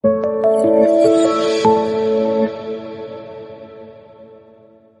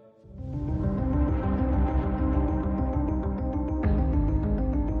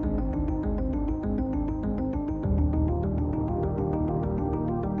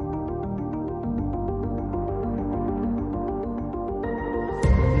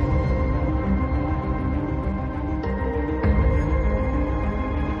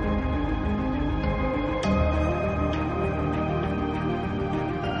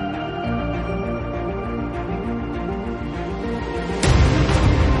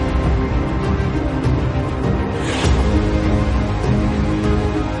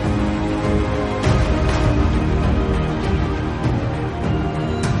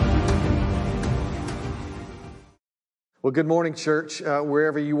Well, good morning, church.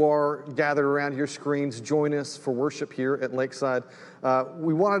 Wherever you are gathered around your screens, join us for worship here at Lakeside.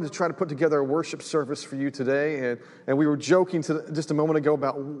 We wanted to try to put together a worship service for you today, and we were joking just a moment ago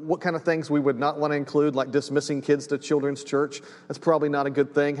about what kind of things we would not want to include, like dismissing kids to children's church. That's probably not a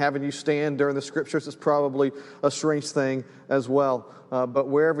good thing. Having you stand during the scriptures is probably a strange thing as well. But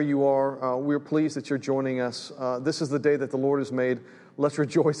wherever you are, we're pleased that you're joining us. This is the day that the Lord has made. Let's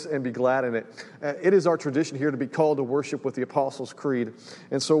rejoice and be glad in it. It is our tradition here to be called to worship with the Apostles' Creed.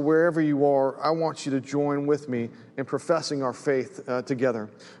 And so wherever you are, I want you to join with me in professing our faith together.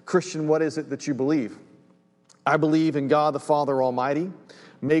 Christian, what is it that you believe? I believe in God the Father Almighty,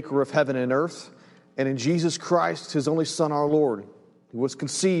 maker of heaven and earth, and in Jesus Christ, his only Son, our Lord, who was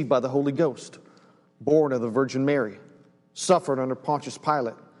conceived by the Holy Ghost, born of the Virgin Mary, suffered under Pontius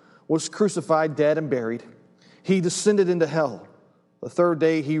Pilate, was crucified, dead, and buried. He descended into hell. The third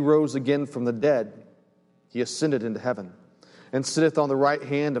day he rose again from the dead. He ascended into heaven and sitteth on the right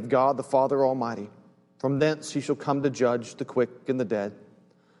hand of God the Father Almighty. From thence he shall come to judge the quick and the dead.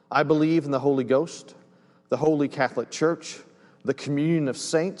 I believe in the Holy Ghost, the Holy Catholic Church, the communion of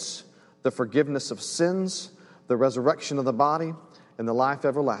saints, the forgiveness of sins, the resurrection of the body, and the life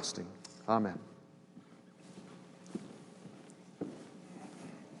everlasting. Amen.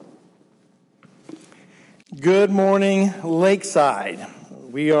 Good morning, Lakeside.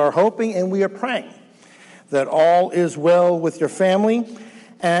 We are hoping and we are praying that all is well with your family,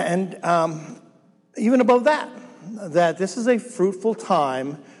 and even above that, that this is a fruitful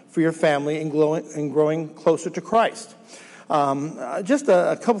time for your family in growing closer to Christ. Just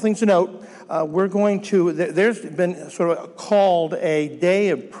a couple things to note. There's been sort of called a day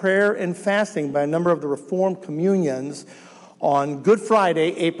of prayer and fasting by a number of the Reformed communions on Good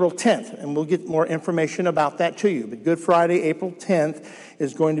Friday, April 10th, and we'll get more information about that to you. But Good Friday, April 10th,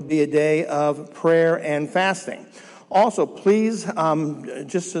 is going to be a day of prayer and fasting. Also, please,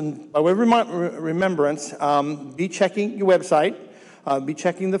 just by way of remembrance, be checking your website, be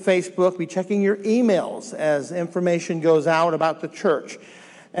checking the Facebook, be checking your emails as information goes out about the church.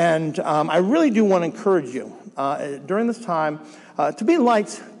 And I really do want to encourage you during this time to be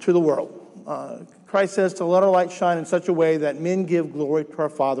lights to the world. Christ says to let our light shine in such a way that men give glory to our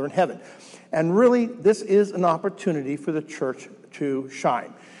Father in heaven. And really, this is an opportunity for the church to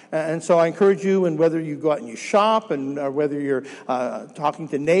shine. And so I encourage you, and whether you go out and you shop, and whether you're talking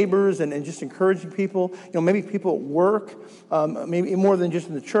to neighbors and just encouraging people, maybe people at work, maybe more than just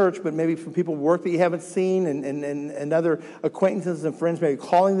in the church, but maybe from people at work that you haven't seen, and other acquaintances and friends, maybe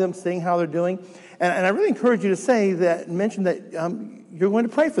calling them, seeing how they're doing. And I really encourage you to mention that you're going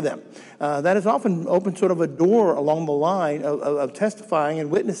to pray for them. That has often opened sort of a door along the line of testifying and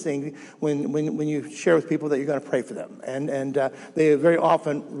witnessing when you share with people that you're going to pray for them. And they very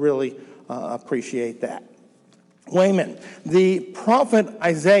often really appreciate that. Wayman, the prophet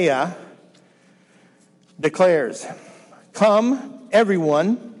Isaiah declares, "Come,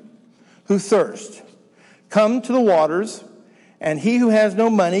 everyone who thirsts, come to the waters, and he who has no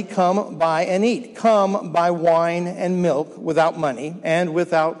money, come buy and eat. Come buy wine and milk without money and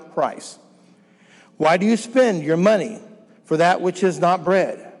without price. Why do you spend your money for that which is not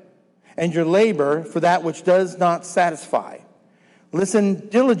bread, and your labor for that which does not satisfy? Listen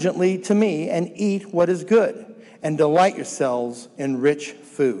diligently to me and eat what is good, and delight yourselves in rich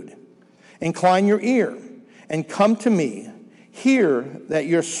food. Incline your ear and come to me. Hear that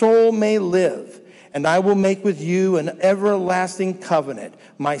your soul may live. And I will make with you an everlasting covenant,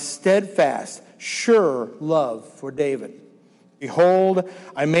 my steadfast, sure love for David. Behold,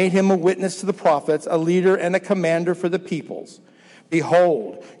 I made him a witness to the prophets, a leader and a commander for the peoples.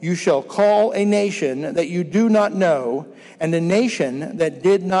 Behold, you shall call a nation that you do not know, and a nation that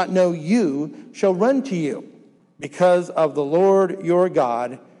did not know you shall run to you, because of the Lord your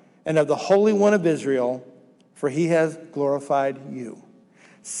God and of the Holy One of Israel, for he has glorified you.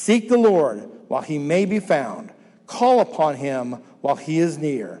 Seek the Lord while he may be found. Call upon him while he is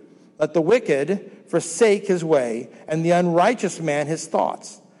near. Let the wicked forsake his way, and the unrighteous man his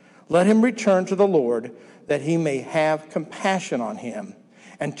thoughts. Let him return to the Lord, that he may have compassion on him,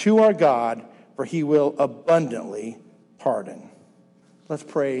 and to our God, for he will abundantly pardon." Let's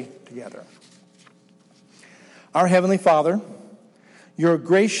pray together. Our Heavenly Father, your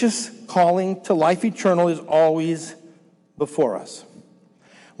gracious calling to life eternal is always before us.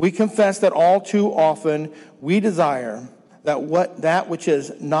 We confess that all too often we desire that which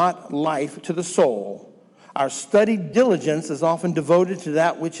is not life to the soul. Our studied diligence is often devoted to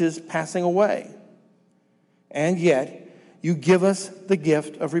that which is passing away. And yet, you give us the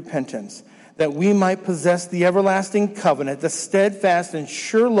gift of repentance, that we might possess the everlasting covenant, the steadfast and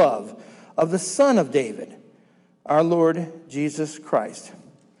sure love of the Son of David, our Lord Jesus Christ.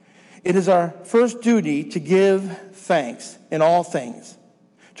 It is our first duty to give thanks in all things,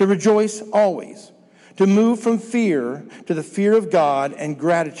 to rejoice always, to move from fear to the fear of God and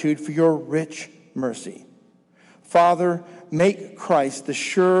gratitude for your rich mercy. Father, make Christ the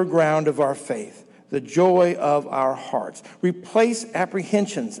sure ground of our faith, the joy of our hearts. Replace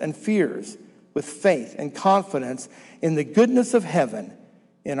apprehensions and fears with faith and confidence in the goodness of heaven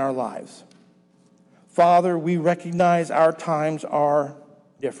in our lives. Father, we recognize our times are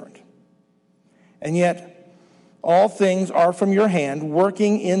different. And yet, all things are from your hand,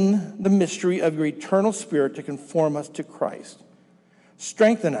 working in the mystery of your eternal Spirit to conform us to Christ.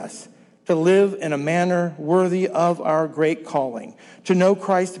 Strengthen us to live in a manner worthy of our great calling, to know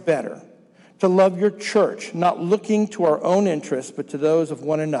Christ better, to love your church, not looking to our own interests, but to those of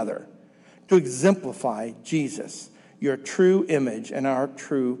one another, to exemplify Jesus, your true image and our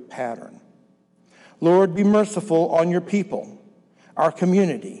true pattern. Lord, be merciful on your people, our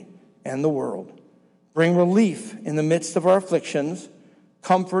community, and the world. Bring relief in the midst of our afflictions,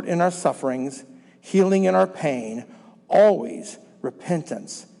 comfort in our sufferings, healing in our pain, always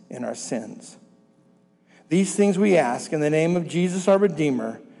repentance in our sins. These things we ask in the name of Jesus our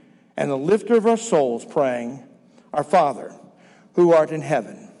Redeemer and the lifter of our souls, praying, Our Father, who art in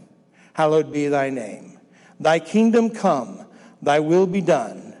heaven, hallowed be thy name. Thy kingdom come, thy will be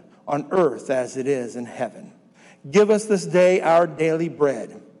done, on earth as it is in heaven. Give us this day our daily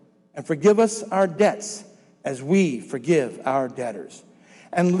bread, and forgive us our debts as we forgive our debtors.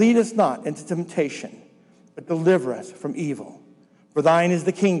 And lead us not into temptation, but deliver us from evil. For thine is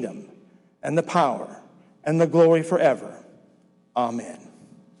the kingdom, and the power, and the glory forever. Amen.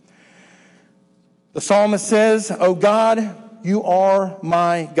 The psalmist says, O God, you are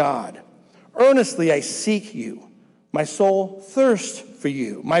my God. Earnestly I seek you. My soul thirsts for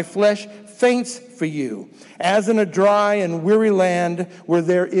you. My flesh faints for you, as in a dry and weary land where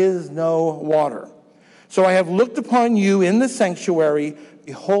there is no water. So I have looked upon you in the sanctuary,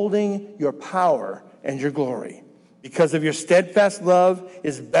 beholding your power and your glory. Because of your steadfast love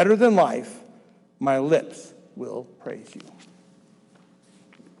is better than life, my lips will praise you.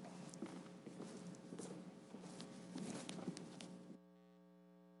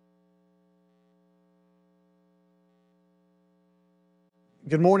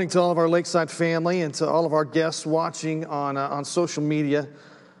 Good morning to all of our Lakeside family and to all of our guests watching on social media.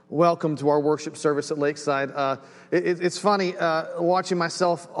 Welcome to our worship service at Lakeside. It's funny, watching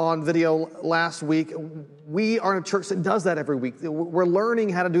myself on video last week. We are in a church that does that every week. We're learning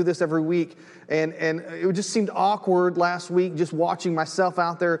how to do this every week. And it just seemed awkward last week just watching myself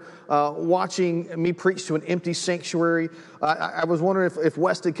out there, watching me preach to an empty sanctuary. I was wondering if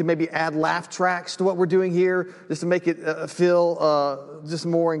Weston could maybe add laugh tracks to what we're doing here just to make it feel just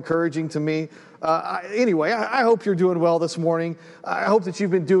more encouraging to me. Anyway, I hope you're doing well this morning. I hope that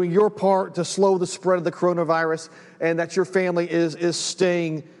you've been doing your part to slow the spread of the coronavirus and that your family is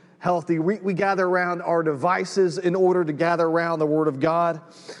staying healthy. We gather around our devices in order to gather around the Word of God.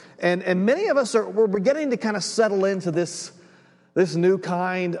 And many of us we're beginning to kind of settle into this new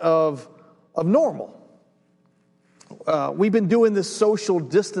kind of normal. We've been doing this social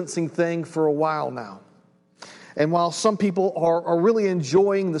distancing thing for a while now. And while some people are really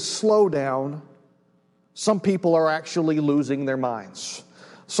enjoying the slowdown, some people are actually losing their minds.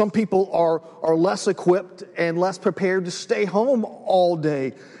 Some people are less equipped and less prepared to stay home all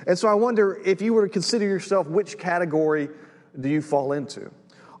day. And so I wonder, if you were to consider yourself, which category do you fall into?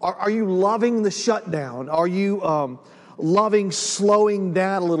 Are you loving the shutdown? Are you loving slowing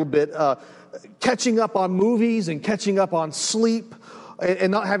down a little bit, catching up on movies and catching up on sleep?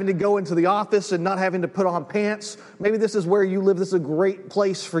 And not having to go into the office and not having to put on pants. Maybe this is where you live. This is a great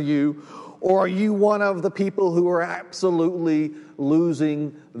place for you. Or are you one of the people who are absolutely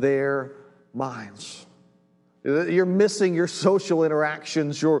losing their minds? You're missing your social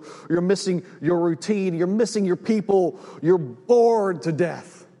interactions. You're missing your routine. You're missing your people. You're bored to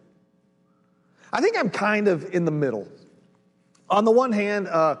death. I think I'm kind of in the middle. On the one hand,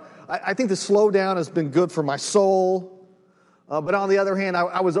 I think the slowdown has been good for my soul. But on the other hand,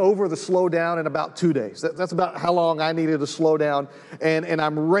 I was over the slowdown in about 2 days. That's about how long I needed to slow down, and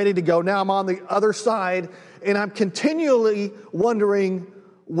I'm ready to go. Now I'm on the other side, and I'm continually wondering,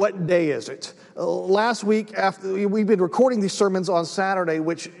 what day is it? Last week, after we've been recording these sermons on Saturday,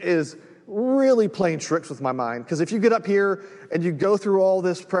 which is really playing tricks with my mind. Because if you get up here and you go through all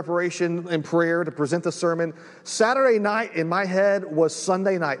this preparation and prayer to present the sermon, Saturday night in my head was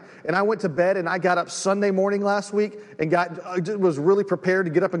Sunday night. And I went to bed and I got up Sunday morning last week and was really prepared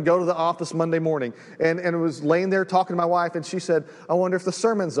to get up and go to the office Monday morning. And was laying there talking to my wife, and she said, I wonder if the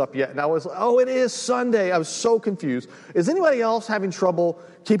sermon's up yet. And I was, oh, it is Sunday. I was so confused. Is anybody else having trouble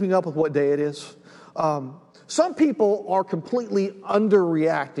keeping up with what day it is? Some people are completely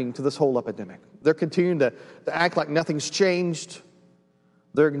underreacting to this whole epidemic. They're continuing to act like nothing's changed.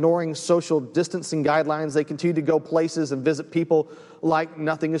 They're ignoring social distancing guidelines. They continue to go places and visit people like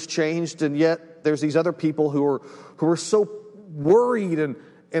nothing has changed. And yet there's these other people who are so worried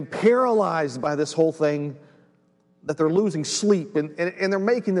and paralyzed by this whole thing that they're losing sleep and they're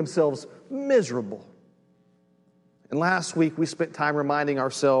making themselves miserable. And last week we spent time reminding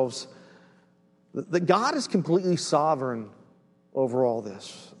ourselves that God is completely sovereign over all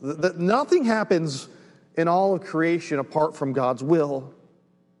this. That nothing happens in all of creation apart from God's will.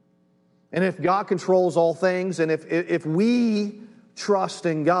 And if God controls all things, and if we trust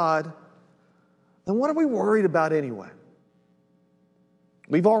in God, then what are we worried about anyway?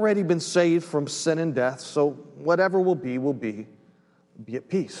 We've already been saved from sin and death, so whatever will be at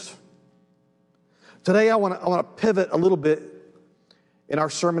peace. Today I want to pivot a little bit in our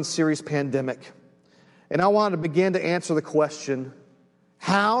sermon series, Pandemic. And I want to begin to answer the question,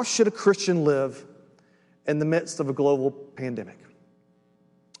 how should a Christian live in the midst of a global pandemic?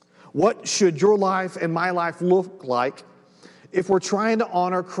 What should your life and my life look like if we're trying to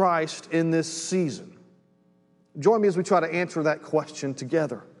honor Christ in this season? Join me as we try to answer that question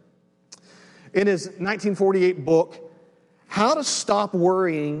together. In his 1948 book, How to Stop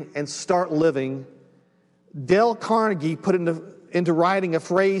Worrying and Start Living, Dale Carnegie put into writing a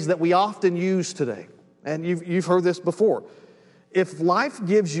phrase that we often use today. And you've heard this before. If life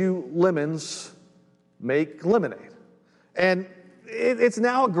gives you lemons, make lemonade. And it's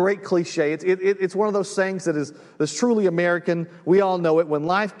now a great cliche. It's one of those sayings that is truly American. We all know it. When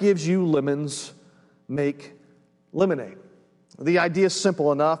life gives you lemons, make lemonade. The idea is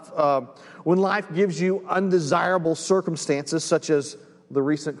simple enough. When life gives you undesirable circumstances, such as the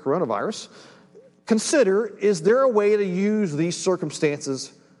recent coronavirus, consider, is there a way to use these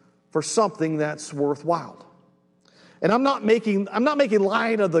circumstances for something that's worthwhile? And I'm not making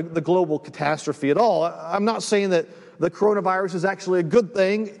light of the global catastrophe at all. I'm not saying that the coronavirus is actually a good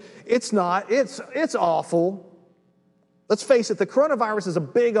thing. It's not. It's awful. Let's face it, the coronavirus is a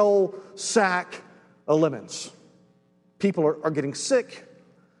big old sack of lemons. People are getting sick.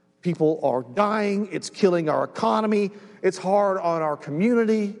 People are dying. It's killing our economy. It's hard on our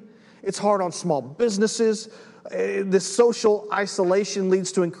community. It's hard on small businesses. This social isolation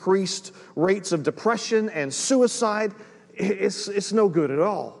leads to increased rates of depression and suicide. It's no good at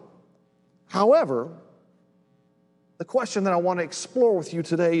all. However, the question that I want to explore with you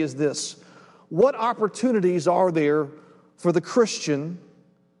today is this: what opportunities are there for the Christian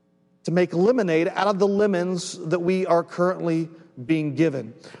to make lemonade out of the lemons that we are currently being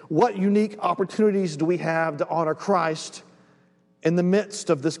given? What unique opportunities do we have to honor Christ in the midst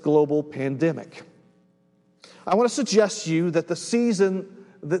of this global pandemic? I want to suggest to you that the season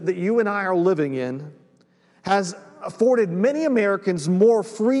that you and I are living in has afforded many Americans more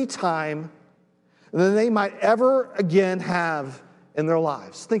free time than they might ever again have in their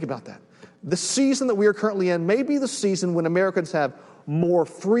lives. Think about that. The season that we are currently in may be the season when Americans have more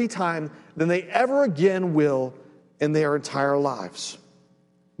free time than they ever again will in their entire lives.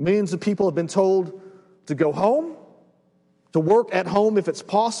 Millions of people have been told to go home, to work at home if it's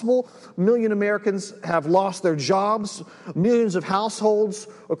possible. A million Americans have lost their jobs. Millions of households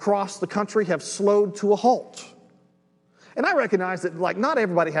across the country have slowed to a halt. And I recognize that, not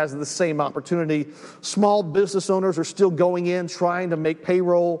everybody has the same opportunity. Small business owners are still going in, trying to make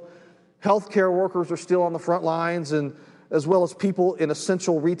payroll. Healthcare workers are still on the front lines, and as well as people in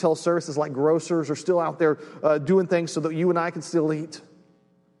essential retail services like grocers are still out there doing things so that you and I can still eat.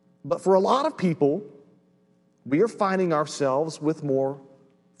 But for a lot of people, we are finding ourselves with more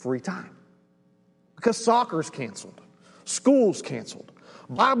free time because soccer's canceled, school's canceled,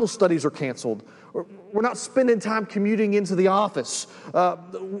 Bible studies are canceled. We're not spending time commuting into the office.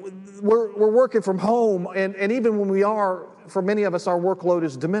 We're working from home, and even when we are, for many of us, our workload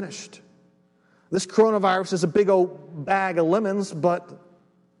is diminished. This coronavirus is a big old bag of lemons, but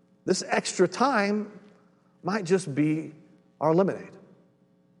this extra time might just be our lemonade.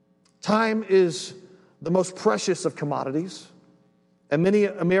 Time is the most precious of commodities, and many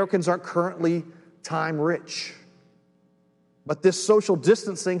Americans aren't currently time rich. But this social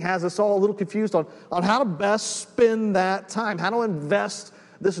distancing has us all a little confused on how to best spend that time, how to invest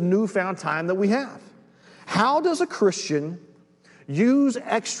this newfound time that we have. How does a Christian use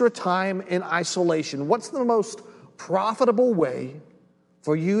extra time in isolation? What's the most profitable way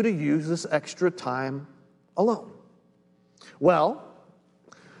for you to use this extra time alone? Well,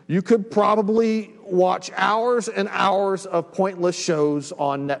 you could probably watch hours and hours of pointless shows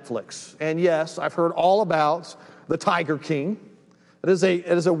on Netflix. And yes, I've heard all about The Tiger King. It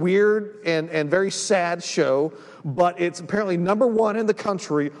is a weird and very sad show, but it's apparently number one in the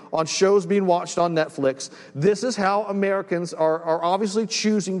country on shows being watched on Netflix. This is how Americans are obviously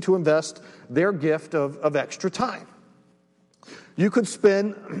choosing to invest their gift of extra time. You could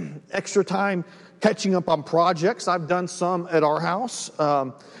spend extra time catching up on projects. I've done some at our house.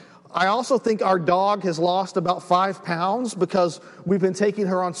 I also think our dog has lost about 5 pounds because we've been taking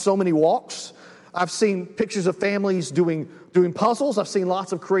her on so many walks. I've seen pictures of families doing puzzles. I've seen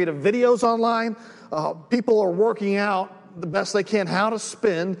lots of creative videos online. People are working out the best they can how to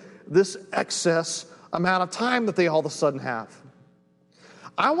spend this excess amount of time that they all of a sudden have.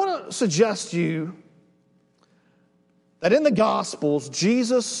 I want to suggest to you that in the Gospels,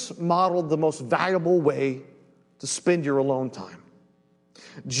 Jesus modeled the most valuable way to spend your alone time.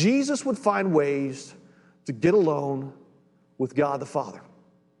 Jesus would find ways to get alone with God the Father.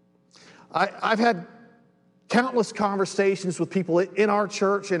 I've had countless conversations with people in our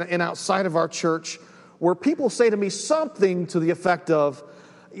church and outside of our church where people say to me something to the effect of,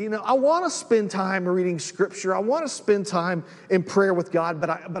 I want to spend time reading Scripture. I want to spend time in prayer with God,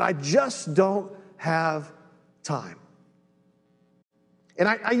 but I just don't have time. And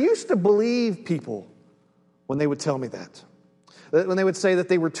I used to believe people when they would tell me that. When they would say that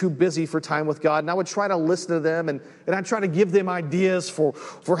they were too busy for time with God, and I would try to listen to them, and I'd try to give them ideas for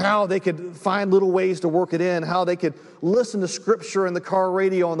how they could find little ways to work it in, how they could listen to Scripture in the car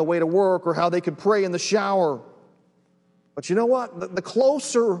radio on the way to work, or how they could pray in the shower. But you know what? The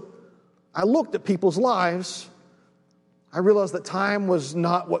closer I looked at people's lives, I realized that time was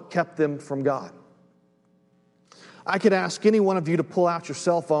not what kept them from God. I could ask any one of you to pull out your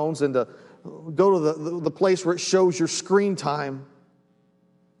cell phones and to go to the place where it shows your screen time,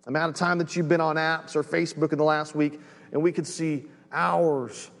 amount of time that you've been on apps or Facebook in the last week, and we could see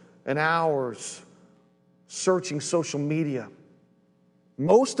hours and hours searching social media.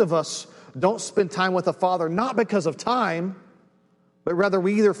 Most of us don't spend time with the Father, not because of time, but rather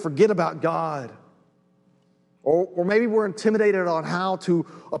we either forget about God, or maybe we're intimidated on how to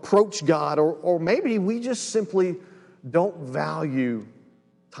approach God, or maybe we just simply don't value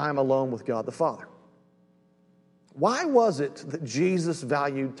time alone with God the Father. Why was it that Jesus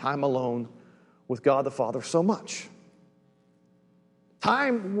valued time alone with God the Father so much?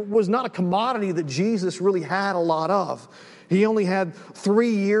 Time was not a commodity that Jesus really had a lot of. He only had 3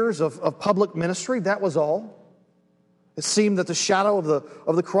 years of public ministry, that was all. It seemed that the shadow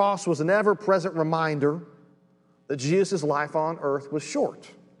of the cross was an ever-present reminder that Jesus' life on earth was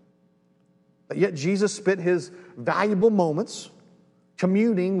short. But yet Jesus spent his valuable moments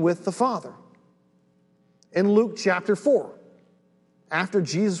communing with the Father. In Luke chapter 4, after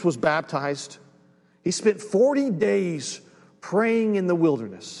Jesus was baptized, he spent 40 days praying in the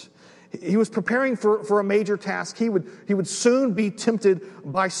wilderness. He was preparing for a major task. He would soon be tempted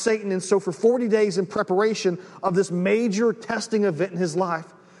by Satan, and so for 40 days in preparation of this major testing event in his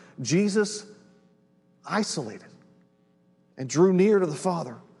life, Jesus isolated and drew near to the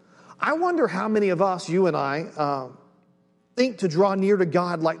Father. I wonder how many of us, you and I, think to draw near to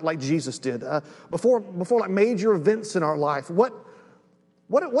God like Jesus did. Before like major events in our life, what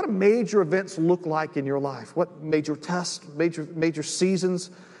do major events look like in your life? What major tests, major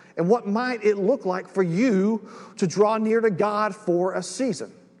seasons, and what might it look like for you to draw near to God for a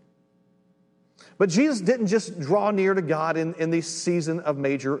season? But Jesus didn't just draw near to God in the season of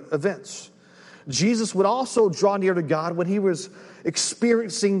major events. Jesus would also draw near to God when he was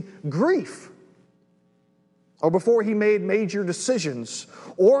experiencing grief, or before he made major decisions,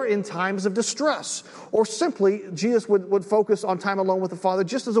 or in times of distress, or simply Jesus would focus on time alone with the Father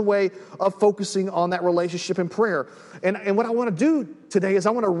just as a way of focusing on that relationship in prayer. And what I want to do today is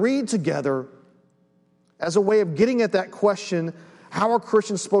I want to read together as a way of getting at that question, how are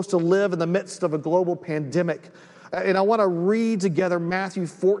Christians supposed to live in the midst of a global pandemic? And I want to read together Matthew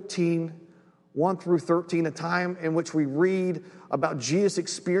 14, 1 through 13, a time in which we read about Jesus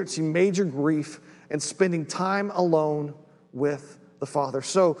experiencing major grief and spending time alone with the Father.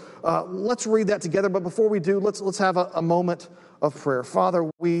 So let's read that together. But before we do, let's have a moment of prayer. Father,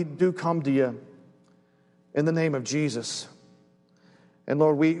 we do come to you in the name of Jesus. And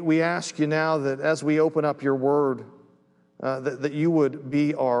Lord, we ask you now that as we open up your word, that you would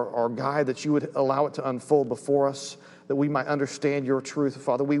be our guide, that you would allow it to unfold before us, that we might understand your truth.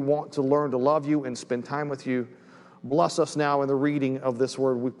 Father, we want to learn to love you and spend time with you. Bless us now in the reading of this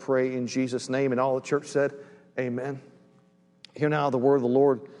word, we pray in Jesus' name. And all the church said, amen. Hear now the word of the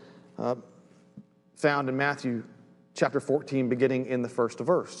Lord found in Matthew chapter 14, beginning in the first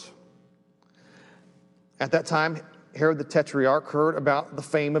verse. At that time, Herod the Tetrarch heard about the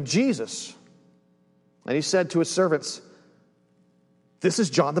fame of Jesus. And he said to his servants, "This is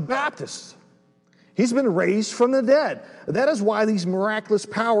John the Baptist. He's been raised from the dead. That is why these miraculous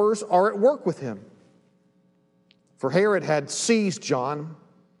powers are at work with him." For Herod had seized John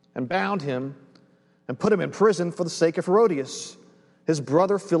and bound him and put him in prison for the sake of Herodias, his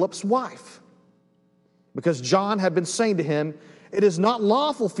brother Philip's wife, because John had been saying to him, "It is not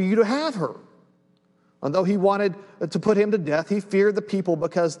lawful for you to have her." And though he wanted to put him to death, he feared the people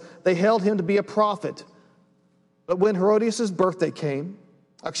because they held him to be a prophet. But when Herod's birthday came,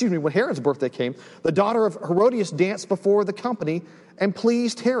 the daughter of Herodias danced before the company and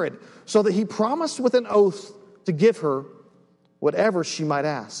pleased Herod, so that he promised with an oath to give her whatever she might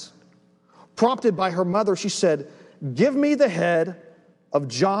ask. Prompted by her mother, she said, "Give me the head of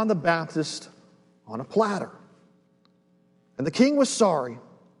John the Baptist on a platter." And the king was sorry,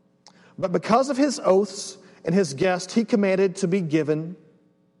 but because of his oaths and his guest, he commanded to be given.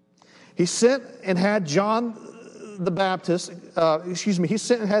 He sent and had John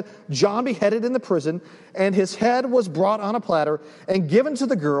beheaded in the prison, and his head was brought on a platter and given to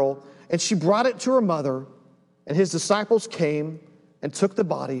the girl, and she brought it to her mother. And his disciples came and took the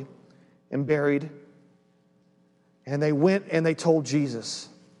body and buried. And they went and they told Jesus.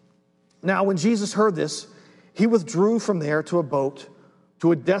 Now, when Jesus heard this, he withdrew from there to a boat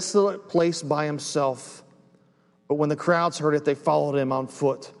to a desolate place by himself. But when the crowds heard it, they followed him on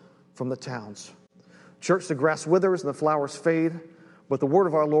foot from the towns. Church, the grass withers and the flowers fade, but the word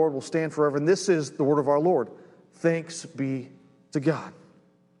of our Lord will stand forever. And this is the word of our Lord. Thanks be to God.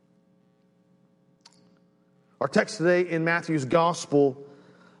 Our text today in Matthew's gospel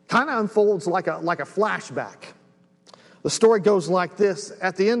kind of unfolds like a flashback. The story goes like this.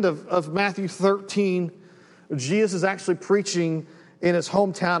 At the end of Matthew 13, Jesus is actually preaching in his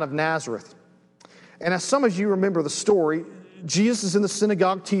hometown of Nazareth. And as some of you remember the story, Jesus is in the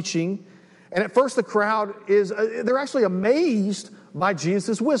synagogue teaching, and at first the crowd they're actually amazed by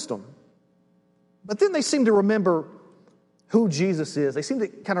Jesus' wisdom. But then they seem to remember who Jesus is. They seem to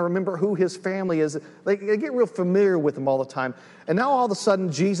kind of remember who his family is. They get real familiar with him all the time. And now all of a sudden,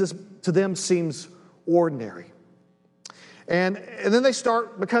 Jesus to them seems ordinary. And then they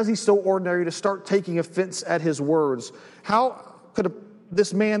start, because he's so ordinary, to start taking offense at his words. How could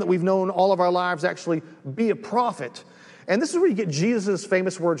this man that we've known all of our lives actually be a prophet? And this is where you get Jesus'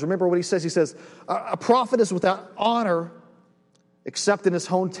 famous words. Remember what he says? He says, "A prophet is without honor except in his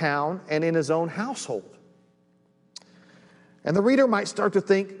hometown and in his own household." And the reader might start to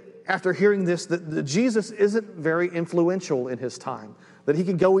think, after hearing this, that Jesus isn't very influential in his time, that he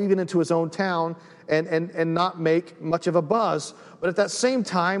can go even into his own town and not make much of a buzz. But at that same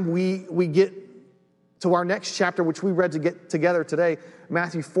time, we get to our next chapter, which we read together today,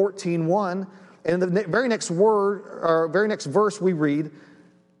 Matthew 14:1. And in the very next verse, we read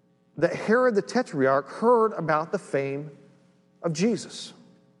that Herod the Tetrarch heard about the fame of Jesus.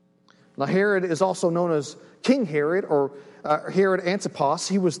 Now, Herod is also known as King Herod, or Herod Antipas.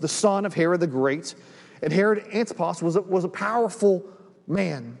 He was the son of Herod the Great. And Herod Antipas was a powerful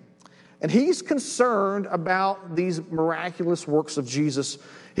man. And he's concerned about these miraculous works of Jesus.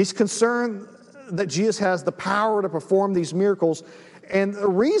 He's concerned that Jesus has the power to perform these miracles. And the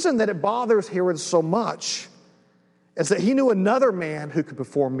reason that it bothers Herod so much is that he knew another man who could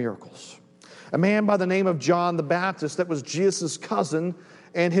perform miracles. A man by the name of John the Baptist that was Jesus' cousin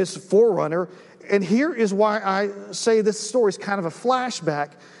and his forerunner. And here is why I say this story is kind of a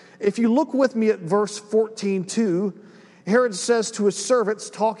flashback. If you look with me at verse 14:2, Herod says to his servants,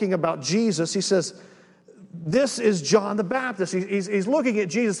 talking about Jesus, he says, "This is John the Baptist." He's looking at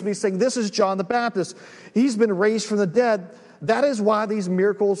Jesus and he's saying, "This is John the Baptist. He's been raised from the dead. That is why these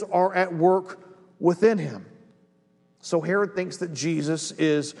miracles are at work within him." So Herod thinks that Jesus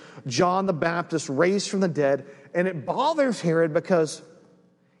is John the Baptist raised from the dead, and it bothers Herod because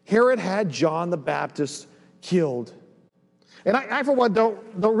Herod had John the Baptist killed. And I for one, don't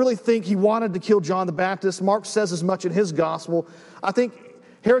really think he wanted to kill John the Baptist. Mark says as much in his gospel. I think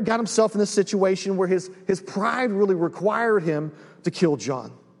Herod got himself in this situation where his pride really required him to kill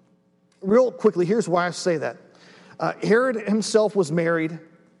John. Real quickly, here's why I say that. Herod himself was married,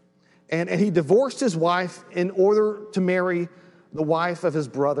 and he divorced his wife in order to marry the wife of his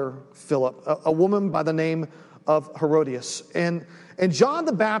brother Philip, a woman by the name of Herodias. And John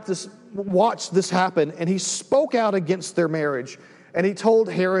the Baptist watched this happen, and he spoke out against their marriage. And he told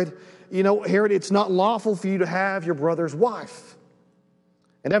Herod, Herod, it's not lawful for you to have your brother's wife.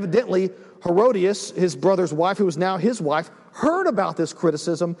 And evidently, Herodias, his brother's wife, who was now his wife, heard about this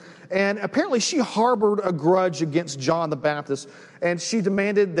criticism, and apparently she harbored a grudge against John the Baptist, and she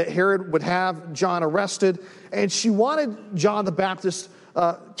demanded that Herod would have John arrested, and she wanted John the Baptist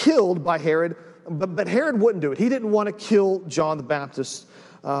killed by Herod, but Herod wouldn't do it. He didn't want to kill John the Baptist.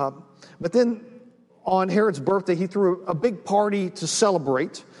 But then on Herod's birthday, he threw a big party to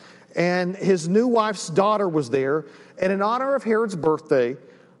celebrate, and his new wife's daughter was there, and in honor of Herod's birthday,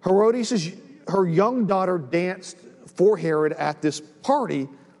 her young daughter danced for Herod at this party,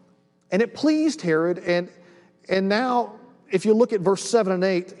 and it pleased Herod. And now, if you look at verse 7 and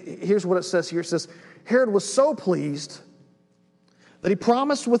 8, here's what it says here. It says, Herod was so pleased that he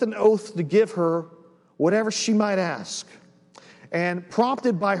promised with an oath to give her whatever she might ask. And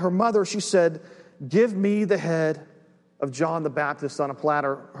prompted by her mother, she said, give me the head of John the Baptist on a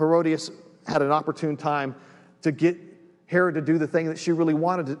platter. Herodias had an opportune time to get Herod to do the thing that she really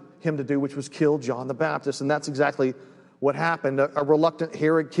wanted him to do, which was kill John the Baptist. And that's exactly what happened. A reluctant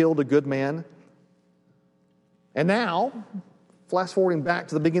Herod killed a good man. And now, fast forwarding back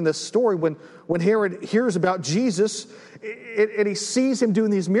to the beginning of this story, when Herod hears about Jesus and he sees him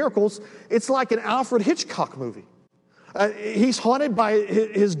doing these miracles, it's like an Alfred Hitchcock movie. He's haunted by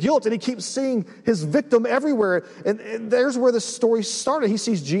his guilt, and he keeps seeing his victim everywhere. And there's where the story started. He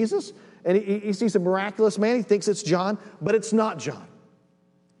sees Jesus, and he sees a miraculous man. He thinks it's John, but it's not John.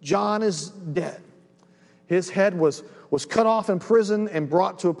 John is dead. His head was cut off in prison and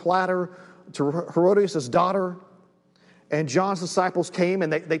brought to a platter to Herodias' daughter. And John's disciples came,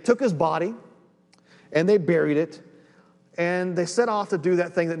 and they took his body, and they buried it. And they set off to do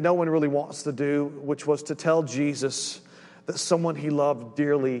that thing that no one really wants to do, which was to tell Jesus that someone he loved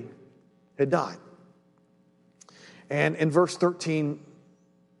dearly had died. And in verse 13,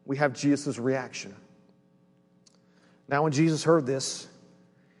 we have Jesus' reaction. Now, when Jesus heard this,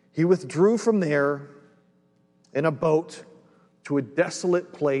 he withdrew from there in a boat to a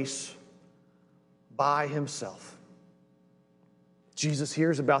desolate place by himself. Jesus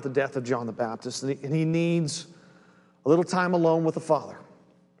hears about the death of John the Baptist, and he needs a little time alone with the Father.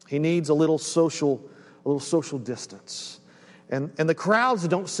 He needs a little social distance. And the crowds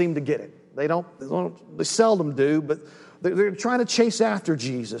don't seem to get it. They seldom do, but they're trying to chase after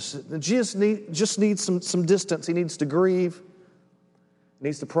Jesus. Jesus just needs some distance. He needs to grieve. He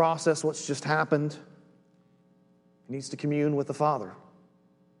needs to process what's just happened. He needs to commune with the Father.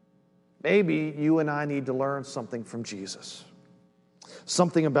 Maybe you and I need to learn something from Jesus.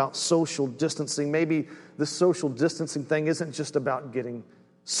 Something about social distancing. Maybe this social distancing thing isn't just about getting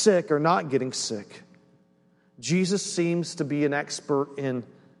sick or not getting sick. Jesus seems to be an expert in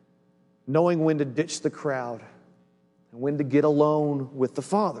knowing when to ditch the crowd and when to get alone with the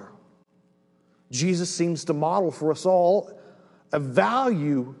Father. Jesus seems to model for us all a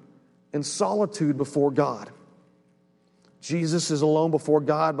value in solitude before God. Jesus is alone before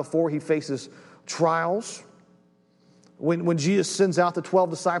God before he faces trials. When Jesus sends out the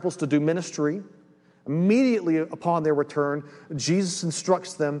 12 disciples to do ministry, immediately upon their return, Jesus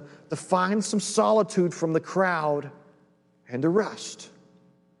instructs them to find some solitude from the crowd and to rest.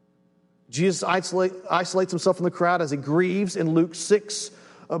 Jesus isolates himself from the crowd as he grieves in Luke 6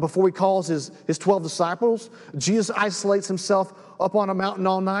 before he calls his 12 disciples. Jesus isolates himself up on a mountain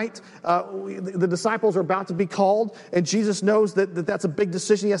all night. The disciples are about to be called, and Jesus knows that's a big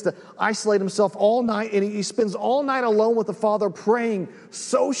decision. He has to isolate himself all night, and he spends all night alone with the Father praying,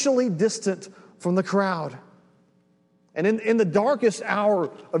 socially distant from the crowd. And in the darkest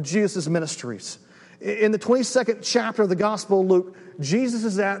hour of Jesus' ministries, in the 22nd chapter of the Gospel of Luke, Jesus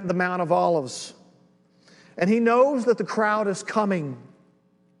is at the Mount of Olives, and he knows that the crowd is coming.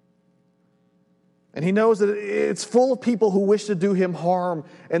 And he knows that it's full of people who wish to do him harm,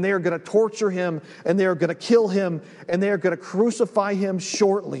 and they are going to torture him, and they are going to kill him, and they are going to crucify him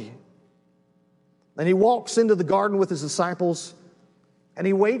shortly. And he walks into the garden with his disciples, and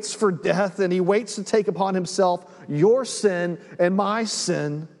he waits for death, and he waits to take upon himself your sin and my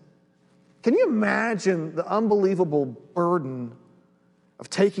sin. Can you imagine the unbelievable burden of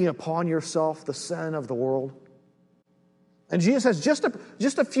taking upon yourself the sin of the world? And Jesus has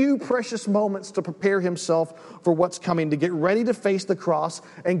just a few precious moments to prepare himself for what's coming, to get ready to face the cross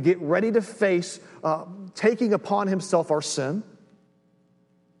and get ready to face taking upon himself our sin.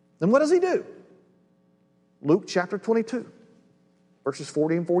 And what does he do? Luke chapter 22, verses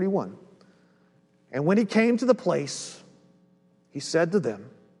 40 and 41. And when he came to the place, he said to them,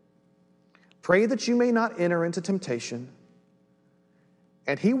 Pray that you may not enter into temptation.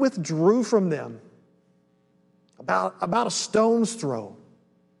 And he withdrew from them about a stone's throw.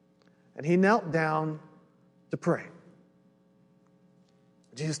 And he knelt down to pray.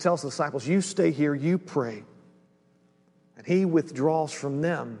 Jesus tells the disciples, you stay here, you pray. And he withdraws from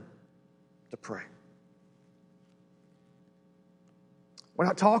them to pray. We're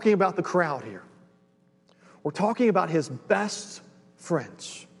not talking about the crowd here. We're talking about his best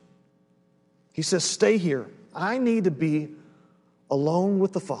friends. He says, stay here. I need to be alone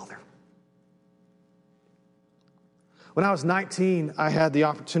with the Father. When I was 19, I had the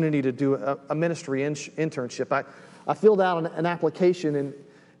opportunity to do a ministry internship. I filled out an application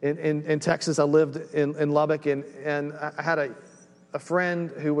in Texas. I lived in Lubbock, and I had a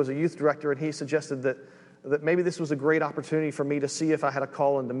friend who was a youth director, and he suggested that maybe this was a great opportunity for me to see if I had a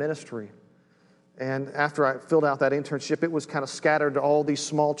call into ministry. And after I filled out that internship, it was kind of scattered to all these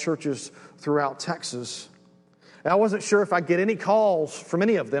small churches throughout Texas. And I wasn't sure if I'd get any calls from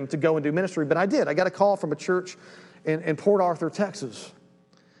any of them to go and do ministry, but I did. I got a call from a church in Port Arthur, Texas.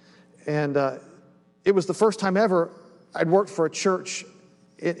 And it was the first time ever I'd worked for a church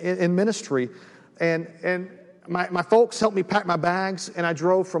in ministry. And my folks helped me pack my bags, and I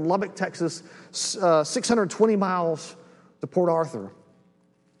drove from Lubbock, Texas, 620 miles to Port Arthur.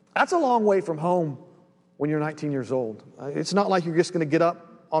 That's a long way from home when you're 19 years old. It's not like you're just going to get up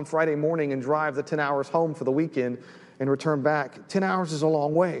on Friday morning and drive the 10 hours home for the weekend and return back. 10 hours is a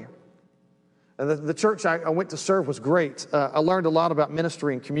long way. And the church I went to serve was great. I learned a lot about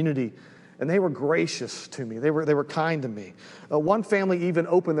ministry and community, and they were gracious to me. They were kind to me. One family even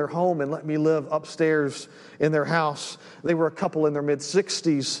opened their home and let me live upstairs in their house. They were a couple in their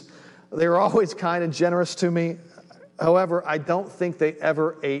mid-60s. They were always kind and generous to me. However, I don't think they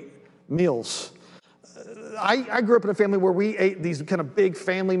ever ate meals. I grew up in a family where we ate these kind of big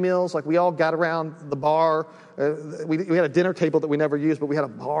family meals. Like we all got around the bar. We had a dinner table that we never used, but we had a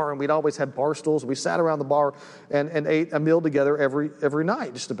bar, and we'd always had bar stools. We sat around the bar and ate a meal together every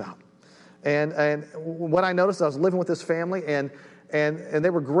night, just about. And what I noticed, I was living with this family, and they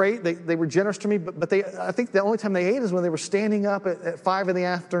were great. They were generous to me, but I think the only time they ate is when they were standing up at 5 in the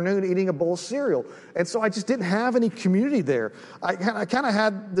afternoon eating a bowl of cereal. And so I just didn't have any community there. I kind of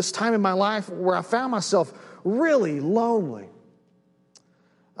had this time in my life where I found myself really lonely.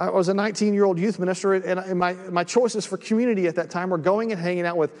 I was a 19-year-old youth minister, and my choices for community at that time were going and hanging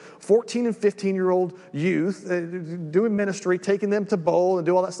out with 14 and 15-year-old youth, doing ministry, taking them to bowl and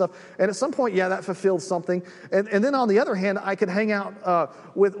do all that stuff. And at some point, that fulfilled something. And then on the other hand, I could hang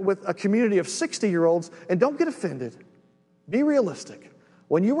out with a community of 60-year-olds, and don't get offended. Be realistic.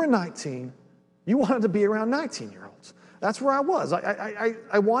 When you were 19, you wanted to be around 19-year-olds. That's where I was.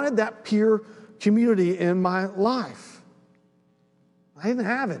 I wanted that peer community in my life. I didn't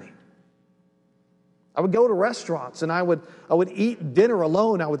have any. I would go to restaurants and I would eat dinner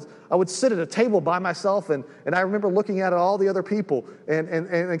alone. I would sit at a table by myself, and I remember looking at all the other people and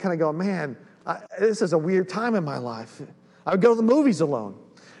kind of going, man, this is a weird time in my life. I would go to the movies alone.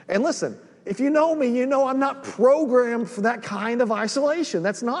 And listen, if you know me, you know I'm not programmed for that kind of isolation.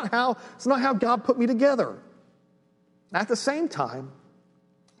 It's not how God put me together. At the same time,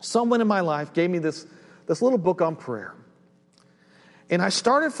 someone in my life gave me this little book on prayer. And I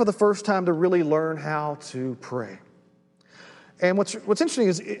started for the first time to really learn how to pray. And what's interesting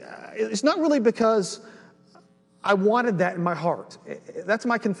is it's not really because I wanted that in my heart. That's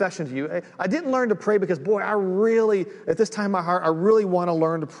my confession to you. I didn't learn to pray because, boy, at this time in my heart, I really want to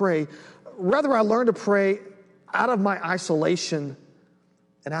learn to pray. Rather, I learned to pray out of my isolation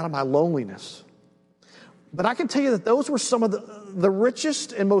and out of my loneliness. But I can tell you that those were some of the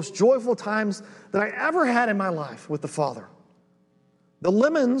richest and most joyful times that I ever had in my life with the Father. The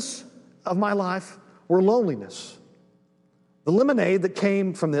lemons of my life were loneliness. The lemonade that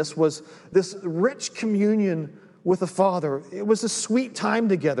came from this was this rich communion with the Father. It was a sweet time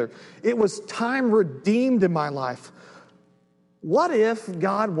together. It was time redeemed in my life. What if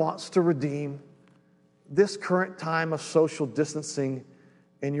God wants to redeem this current time of social distancing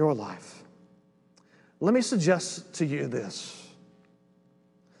in your life? Let me suggest to you this.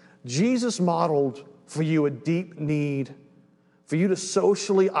 Jesus modeled for you a deep need for you to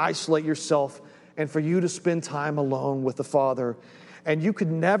socially isolate yourself and for you to spend time alone with the Father. And you could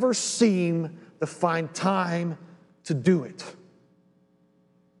never seem to find time to do it.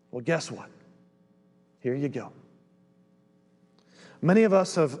 Well, guess what? Here you go. Many of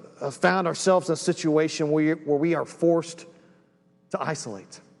us have found ourselves in a situation where we are forced to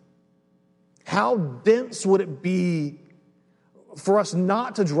isolate. How dense would it be for us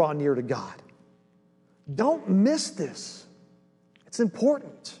not to draw near to God? Don't miss this. It's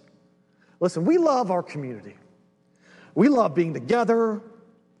important. Listen, we love our community. We love being together.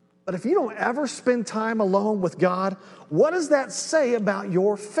 But if you don't ever spend time alone with God, what does that say about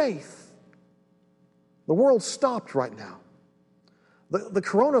your faith? The world's stopped right now. The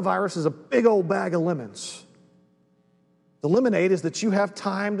coronavirus is a big old bag of lemons. The lemonade is that you have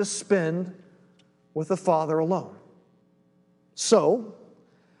time to spend with the Father alone. So,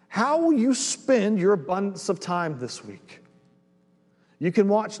 how will you spend your abundance of time this week? You can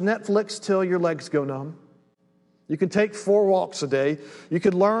watch Netflix till your legs go numb. You can take 4 walks a day. You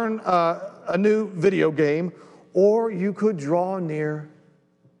could learn a new video game, or you could draw near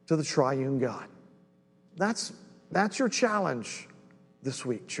to the triune God. That's your challenge this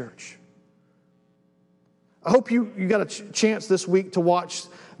week, church. I hope you got a chance this week to watch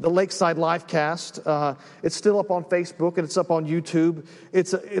the Lakeside Livecast. It's still up on Facebook and it's up on YouTube.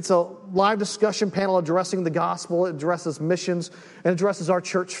 It's a live discussion panel addressing the gospel. It addresses missions and addresses our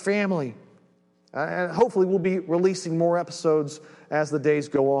church family. And hopefully we'll be releasing more episodes as the days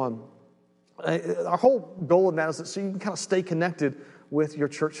go on. Our whole goal in that is that so you can kind of stay connected with your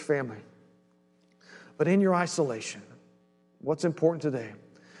church family. But in your isolation, what's important today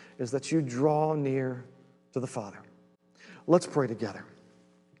is that you draw near to the Father. Let's pray together.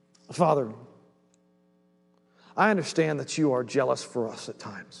 Father, I understand that you are jealous for us at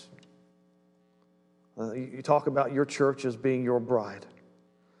times. You talk about your church as being your bride.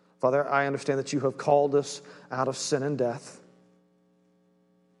 Father, I understand that you have called us out of sin and death.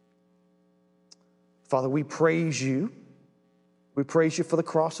 Father, we praise you. We praise you for the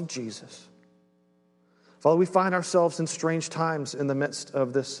cross of Jesus. Father, we find ourselves in strange times in the midst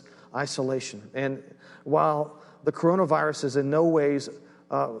of this isolation. And while the coronavirus is in no ways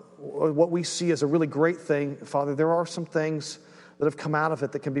what we see as a really great thing, Father, there are some things that have come out of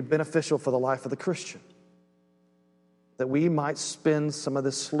it that can be beneficial for the life of the Christian. That we might spend some of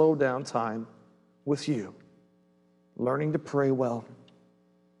this slow down time with you, learning to pray well,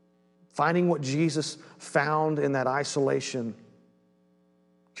 finding what Jesus found in that isolation,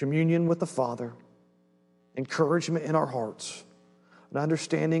 communion with the Father, encouragement in our hearts, an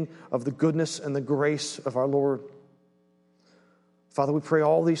understanding of the goodness and the grace of our Lord. Father, we pray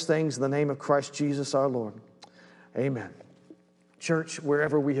all these things in the name of Christ Jesus our Lord. Amen. Church,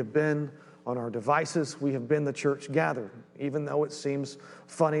 wherever we have been on our devices, we have been the church gathered. Even though it seems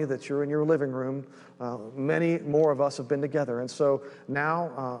funny that you're in your living room, many more of us have been together. And so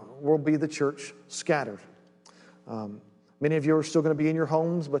now we'll be the church scattered. Many of you are still going to be in your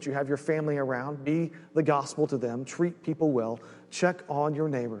homes, but you have your family around. Be the gospel to them. Treat people well. Check on your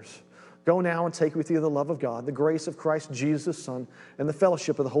neighbors. Go now and take with you the love of God, the grace of Christ Jesus, His Son, and the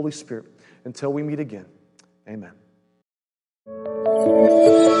fellowship of the Holy Spirit. Until we meet again. Amen.